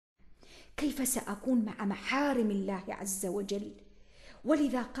كيف سأكون مع محارم الله عز وجل؟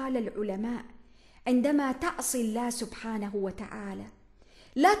 ولذا قال العلماء: عندما تعصي الله سبحانه وتعالى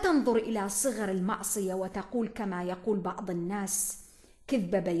لا تنظر إلى صغر المعصية وتقول كما يقول بعض الناس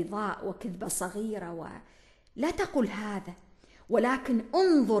كذبة بيضاء وكذبة صغيرة، لا تقل هذا، ولكن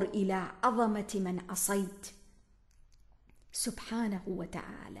انظر إلى عظمة من عصيت سبحانه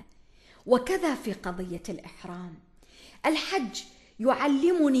وتعالى. وكذا في قضية الإحرام. الحج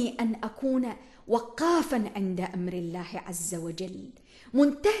يعلمني أن أكون وقافا عند أمر الله عز وجل،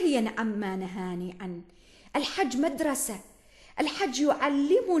 منتهيا عما نهاني عنه. الحج مدرسة. الحج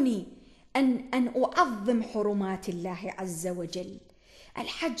يعلمني أن أعظم حرمات الله عز وجل.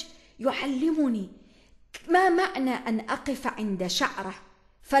 الحج يعلمني ما معنى أن أقف عند شعرة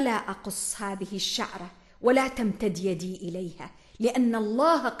فلا أقص هذه الشعرة ولا تمتد يدي إليها، لأن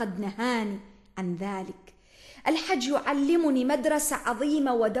الله قد نهاني عن ذلك. الحج يعلمني مدرسة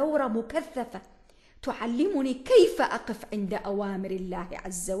عظيمة ودورة مكثفة تعلمني كيف أقف عند أوامر الله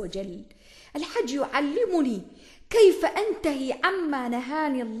عز وجل. الحج يعلمني كيف أنتهي عما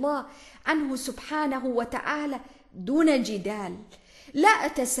نهاني الله عنه سبحانه وتعالى دون جدال. لا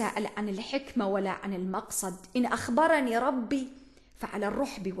أتساءل عن الحكمة ولا عن المقصد. إن أخبرني ربي فعلى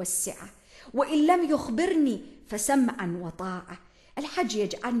الرحب والسعة، وإن لم يخبرني فسمعا وطاعة. الحج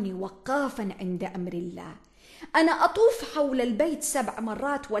يجعلني وقافا عند أمر الله. أنا أطوف حول البيت 7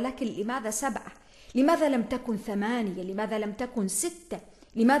 مرات، ولكن لماذا 7؟ لماذا لم تكن 8؟ لماذا لم تكن 6؟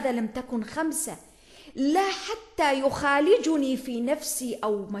 لماذا لم تكن 5؟ لا حتى يخالجني في نفسي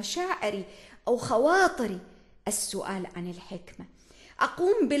أو مشاعري أو خواطري السؤال عن الحكمة.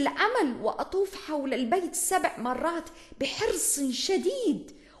 أقوم بالعمل وأطوف حول البيت 7 مرات بحرص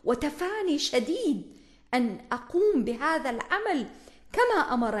شديد وتفاني شديد أن أقوم بهذا العمل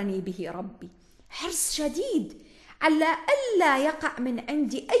كما أمرني به ربي، حرص شديد على ألا يقع من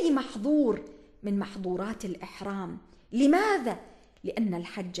عندي أي محظور من محظورات الإحرام. لماذا؟ لأن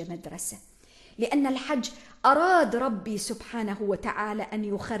الحج مدرسة، لأن الحج أراد ربي سبحانه وتعالى أن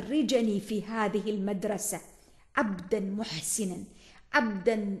يخرجني في هذه المدرسة عبدا محسنا،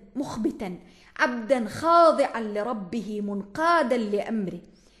 عبدا مخبتا، عبدا خاضعا لربه منقادا لأمره،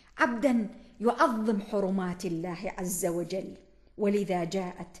 عبدا يعظم حرمات الله عز وجل. ولذا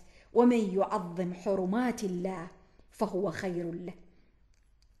جاءت: ومن يعظم حرمات الله فهو خير له.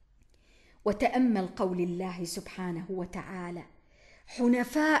 وتأمل قول الله سبحانه وتعالى: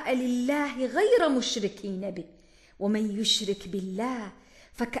 حنفاء لله غير مشركين به ومن يشرك بالله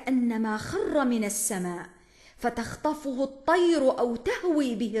فكأنما خر من السماء فتخطفه الطير أو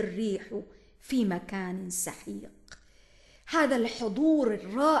تهوي به الريح في مكان سحيق. هذا الحضور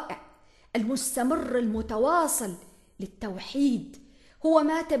الرائع المستمر المتواصل للتوحيد هو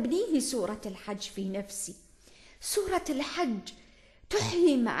ما تبنيه سورة الحج في نفسي. سورة الحج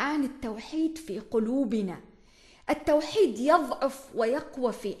تحيي معاني التوحيد في قلوبنا. التوحيد يضعف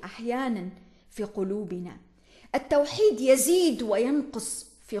ويقوى في أحيانا في قلوبنا. التوحيد يزيد وينقص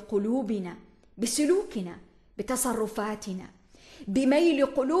في قلوبنا بسلوكنا، بتصرفاتنا، بميل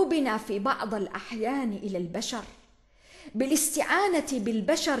قلوبنا في بعض الأحيان إلى البشر، بالاستعانة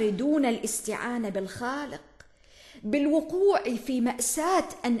بالبشر دون الاستعانة بالخالق، بالوقوع في مأساة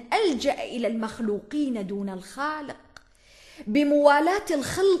أن ألجأ إلى المخلوقين دون الخالق، بموالاة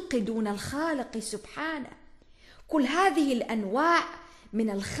الخلق دون الخالق سبحانه. كل هذه الأنواع من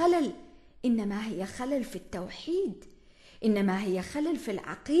الخلل إنما هي خلل في التوحيد، إنما هي خلل في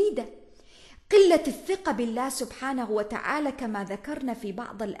العقيدة، قلة الثقة بالله سبحانه وتعالى كما ذكرنا في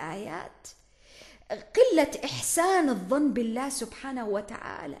بعض الآيات، قلة إحسان الظن بالله سبحانه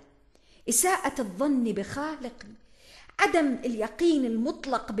وتعالى، إساءة الظن بخالقه، عدم اليقين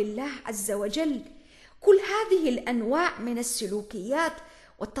المطلق بالله عز وجل. كل هذه الأنواع من السلوكيات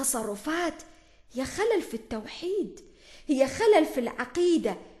والتصرفات هي خلل في التوحيد، هي خلل في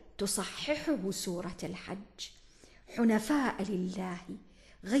العقيدة تصححه سورة الحج. حنفاء لله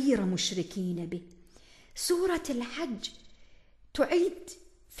غير مشركين به. سورة الحج تعيد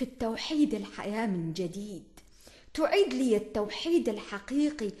في التوحيد الحياة من جديد، تعيد لي التوحيد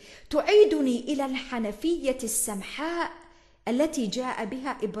الحقيقي، تعيدني إلى الحنفية السمحاء التي جاء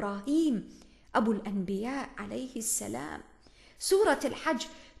بها إبراهيم أبو الأنبياء عليه السلام. سورة الحج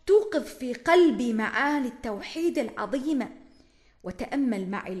توقظ في قلبي معاني التوحيد العظيمة. وتأمل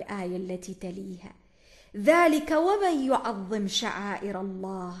معي الآية التي تليها: ذلك ومن يعظم شعائر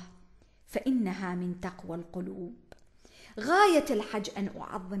الله فإنها من تقوى القلوب. غاية الحج أن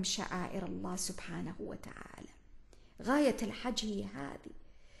أعظم شعائر الله سبحانه وتعالى. غاية الحج هي هذه.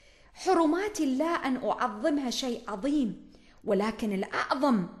 حرمات الله أن أعظمها شيء عظيم، ولكن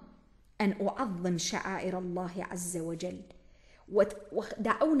الأعظم أن أعظم شعائر الله عز وجل.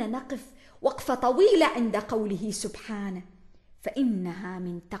 ودعونا نقف وقفة طويلة عند قوله سبحانه: فإنها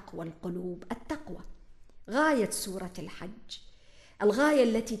من تقوى القلوب. التقوى غاية سورة الحج، الغاية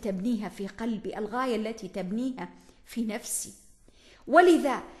التي تبنيها في قلبي، الغاية التي تبنيها في نفسي.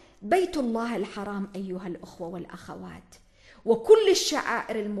 ولذا بيت الله الحرام أيها الأخوة والأخوات، وكل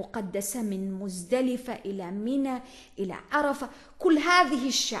الشعائر المقدسة من مزدلفة إلى منى إلى عرفة، كل هذه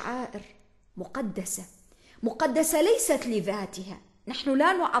الشعائر مقدسة ليست لذاتها. نحن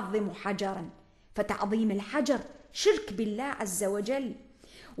لا نعظم حجرا، فتعظيم الحجر شرك بالله عز وجل،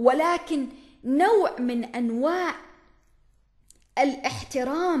 ولكن نوع من أنواع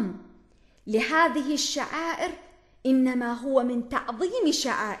الاحترام لهذه الشعائر إنما هو من تعظيم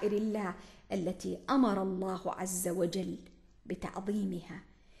شعائر الله التي أمر الله عز وجل بتعظيمها،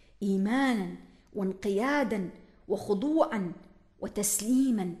 إيمانا وانقيادا وخضوعا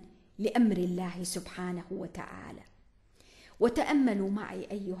وتسليما لأمر الله سبحانه وتعالى. وتأملوا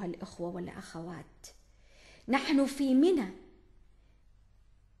معي أيها الأخوة والأخوات، نحن في منى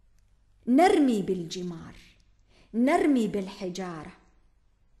نرمي بالجمار، نرمي بالحجارة.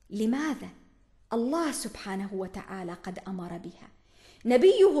 لماذا؟ الله سبحانه وتعالى قد أمر بها.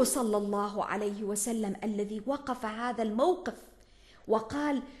 نبيه صلى الله عليه وسلم الذي وقف هذا الموقف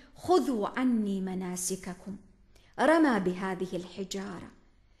وقال: خذوا عني مناسككم، رمى بهذه الحجارة.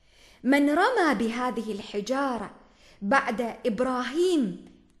 من رمى بهذه الحجارة بعد إبراهيم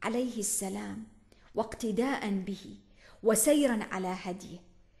عليه السلام واقتداء به وسيرا على هديه،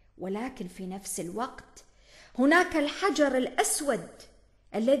 ولكن في نفس الوقت هناك الحجر الأسود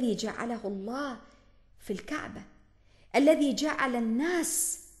الذي جعله الله في الكعبة، الذي جعل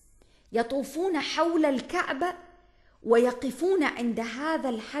الناس يطوفون حول الكعبة ويقفون عند هذا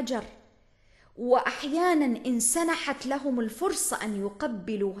الحجر، وأحيانا إن سنحت لهم الفرصة أن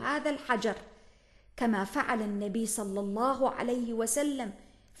يقبلوا هذا الحجر كما فعل النبي صلى الله عليه وسلم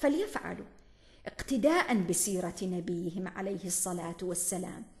فليفعلوا، اقتداء بسيرة نبيهم عليه الصلاة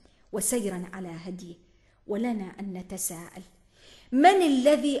والسلام وسيرا على هديه. ولنا أن نتساءل: من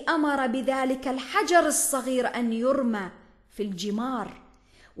الذي أمر بذلك الحجر الصغير أن يرمى في الجمار؟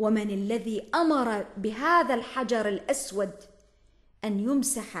 ومن الذي أمر بهذا الحجر الأسود أن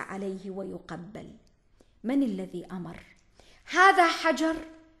يمسح عليه ويقبل؟ من الذي أمر؟ هذا حجر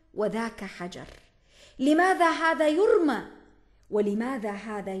وذاك حجر، لماذا هذا يرمى ولماذا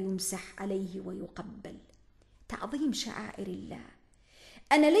هذا يمسح عليه ويقبل؟ تعظيم شعائر الله.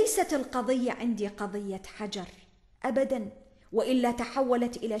 أنا ليست القضية عندي قضية حجر أبدا، وإلا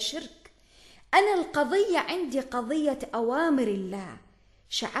تحولت إلى شرك. أنا القضية عندي قضية أوامر الله،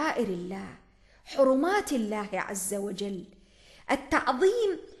 شعائر الله، حرمات الله عز وجل،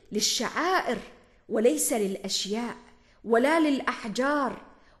 التعظيم للشعائر وليس للأشياء ولا للأحجار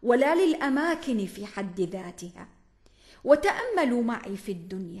ولا للأماكن في حد ذاتها. وتأملوا معي في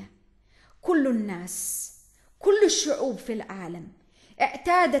الدنيا، كل الناس، كل الشعوب في العالم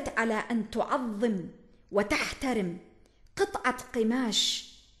اعتادت على أن تعظم وتحترم قطعة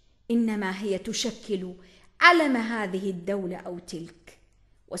قماش إنما هي تشكل علم هذه الدولة أو تلك.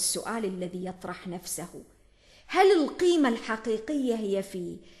 والسؤال الذي يطرح نفسه: هل القيمة الحقيقية هي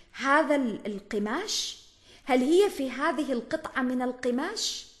في هذا القماش؟ هل هي في هذه القطعة من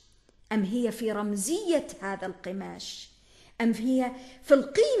القماش؟ أم هي في رمزية هذا القماش؟ أم هي في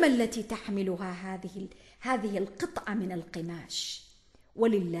القيمة التي تحملها هذه القطعة من القماش؟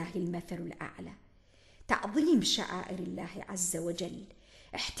 ولله المثل الأعلى. تعظيم شعائر الله عز وجل،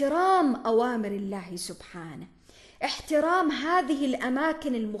 احترام أوامر الله سبحانه، احترام هذه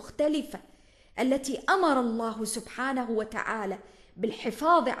الأماكن المختلفة التي أمر الله سبحانه وتعالى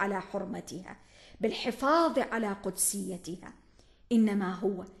بالحفاظ على حرمتها، بالحفاظ على قدسيتها، إنما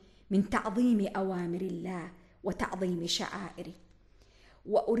هو من تعظيم أوامر الله وتعظيم شعائره.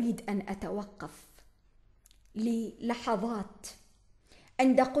 وأريد أن أتوقف للحظات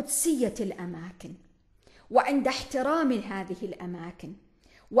عند قدسية الأماكن، وعند احترام هذه الأماكن،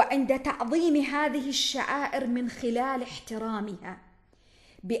 وعند تعظيم هذه الشعائر من خلال احترامها،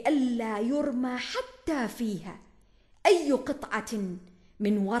 بألا يرمى حتى فيها أي قطعة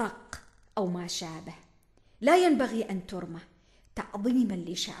من ورق أو ما شابه. لا ينبغي أن ترمى، تعظيما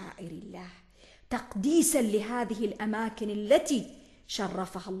لشعائر الله، تقديسا لهذه الأماكن التي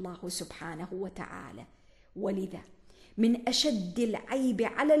شرفها الله سبحانه وتعالى. ولذا من أشد العيب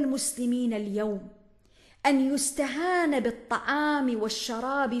على المسلمين اليوم أن يستهان بالطعام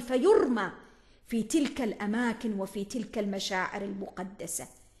والشراب فيرمى في تلك الأماكن وفي تلك المشاعر المقدسة.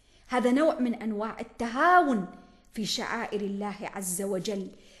 هذا نوع من أنواع التهاون في شعائر الله عز وجل،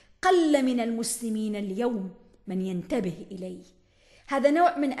 قل من المسلمين اليوم من ينتبه إليه. هذا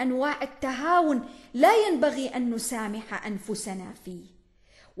نوع من أنواع التهاون لا ينبغي أن نسامح أنفسنا فيه.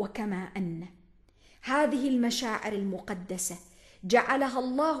 وكما أن هذه المشاعر المقدسة جعلها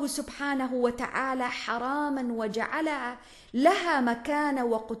الله سبحانه وتعالى حراما وجعلها لها مكانة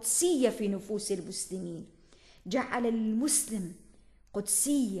وقدسية في نفوس المسلمين، جعل للمسلم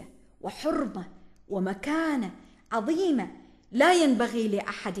قدسية وحرمة ومكانة عظيمة لا ينبغي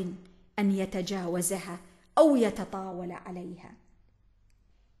لأحد أن يتجاوزها أو يتطاول عليها.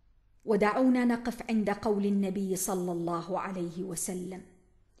 ودعونا نقف عند قول النبي صلى الله عليه وسلم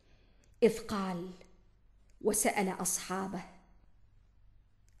إذ قال وسأل أصحابه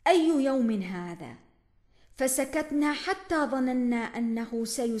أي يوم هذا؟ فسكتنا حتى ظننا أنه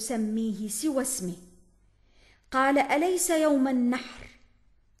سيسميه سوى اسمه. قال أليس يوم النحر؟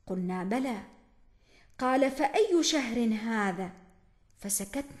 قلنا بلى. قال فأي شهر هذا؟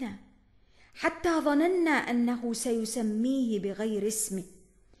 فسكتنا حتى ظننا أنه سيسميه بغير اسمه.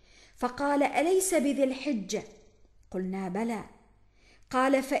 فقال أليس بذي الحجة؟ قلنا بلى.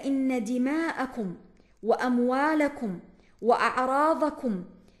 قال فإن دماءكم وأموالكم وأعراضكم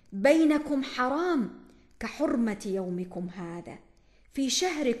بينكم حرام كحرمة يومكم هذا في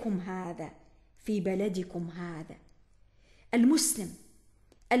شهركم هذا في بلدكم هذا. المسلم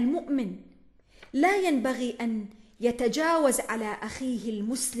المؤمن لا ينبغي أن يتجاوز على أخيه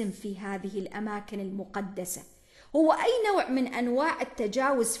المسلم في هذه الأماكن المقدسة. هو أي نوع من أنواع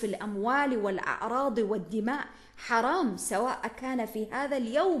التجاوز في الأموال والأعراض والدماء حرام، سواء كان في هذا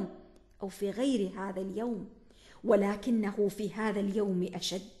اليوم أو في غير هذا اليوم، ولكنه في هذا اليوم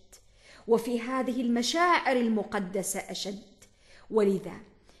أشد، وفي هذه المشاعر المقدسة أشد. ولذا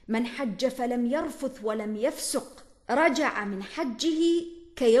من حج فلم يرفث ولم يفسق رجع من حجه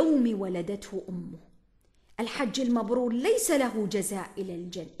كيوم ولدته أمه. الحج المبرور ليس له جزاء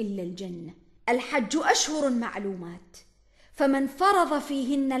إلا الجنة. الحج أشهر معلومات، فمن فرض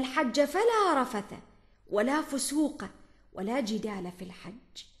فيهن الحج فلا رفث ولا فسوق ولا جدال في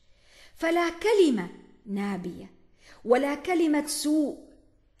الحج. فلا كلمة نابية ولا كلمة سوء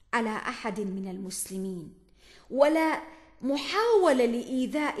على أحد من المسلمين، ولا محاولة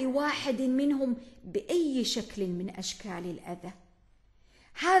لإيذاء واحد منهم بأي شكل من أشكال الأذى.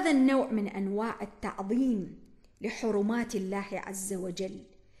 هذا النوع من أنواع التعظيم لحرمات الله عز وجل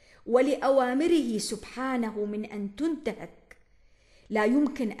ولأوامره سبحانه من أن تنتهك لا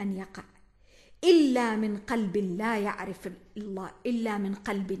يمكن أن يقع إلا من قلب لا يعرف الله، إلا من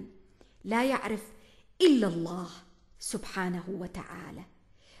قلب لا يعرف إلا الله سبحانه وتعالى.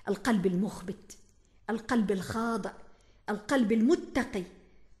 القلب المخبت، القلب الخاضع، القلب المتقي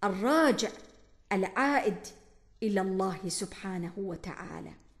الراجع العائد إلى الله سبحانه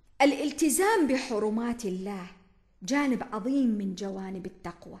وتعالى. الالتزام بحرمات الله جانب عظيم من جوانب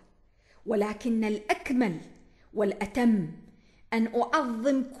التقوى، ولكن الأكمل والأتم أن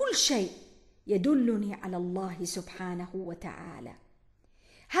أعظم كل شيء يدلني على الله سبحانه وتعالى.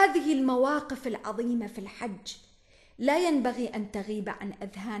 هذه المواقف العظيمة في الحج لا ينبغي أن تغيب عن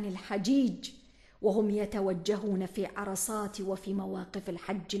أذهان الحجيج وهم يتوجهون في عرصات وفي مواقف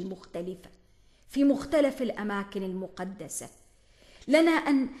الحج المختلفة في مختلف الأماكن المقدسة. لنا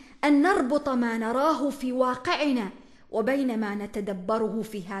أن نربط ما نراه في واقعنا وبين ما نتدبره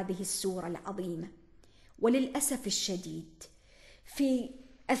في هذه السورة العظيمة. وللأسف الشديد في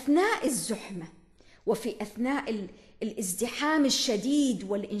أثناء الزحمة وفي أثناء الازدحام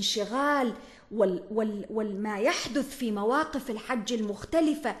الشديد والانشغال والما يحدث في مواقف الحج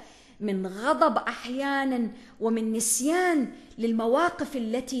المختلفة من غضب أحيانا ومن نسيان للمواقف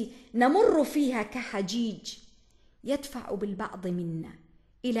التي نمر فيها كحجيج، يدفع بالبعض منا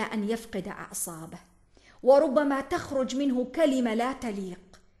إلى أن يفقد أعصابه، وربما تخرج منه كلمة لا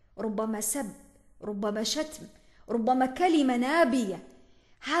تليق، ربما سب، ربما شتم، ربما كلمة نابية.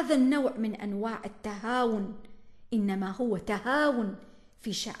 هذا النوع من أنواع التهاون إنما هو تهاون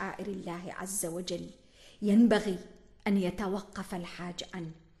في شعائر الله عز وجل، ينبغي أن يتوقف الحاج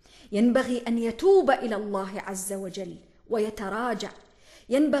عنه، ينبغي أن يتوب إلى الله عز وجل ويتراجع،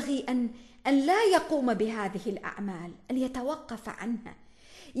 ينبغي أن لا يقوم بهذه الأعمال، أن يتوقف عنها.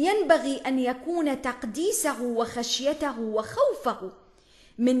 ينبغي أن يكون تقديسه وخشيته وخوفه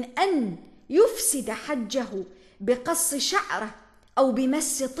من أن يفسد حجه بقص شعره أو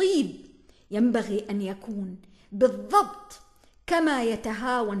بمس طيب، ينبغي أن يكون بالضبط كما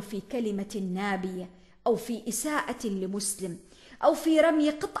يتهاون في كلمة نابية أو في إساءة لمسلم أو في رمي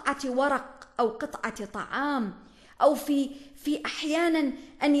قطعة ورق أو قطعة طعام أو في أحيانا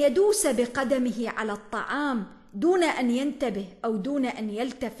أن يدوس بقدمه على الطعام دون أن ينتبه أو دون أن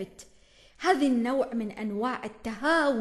يلتفت. هذا النوع من أنواع التهاون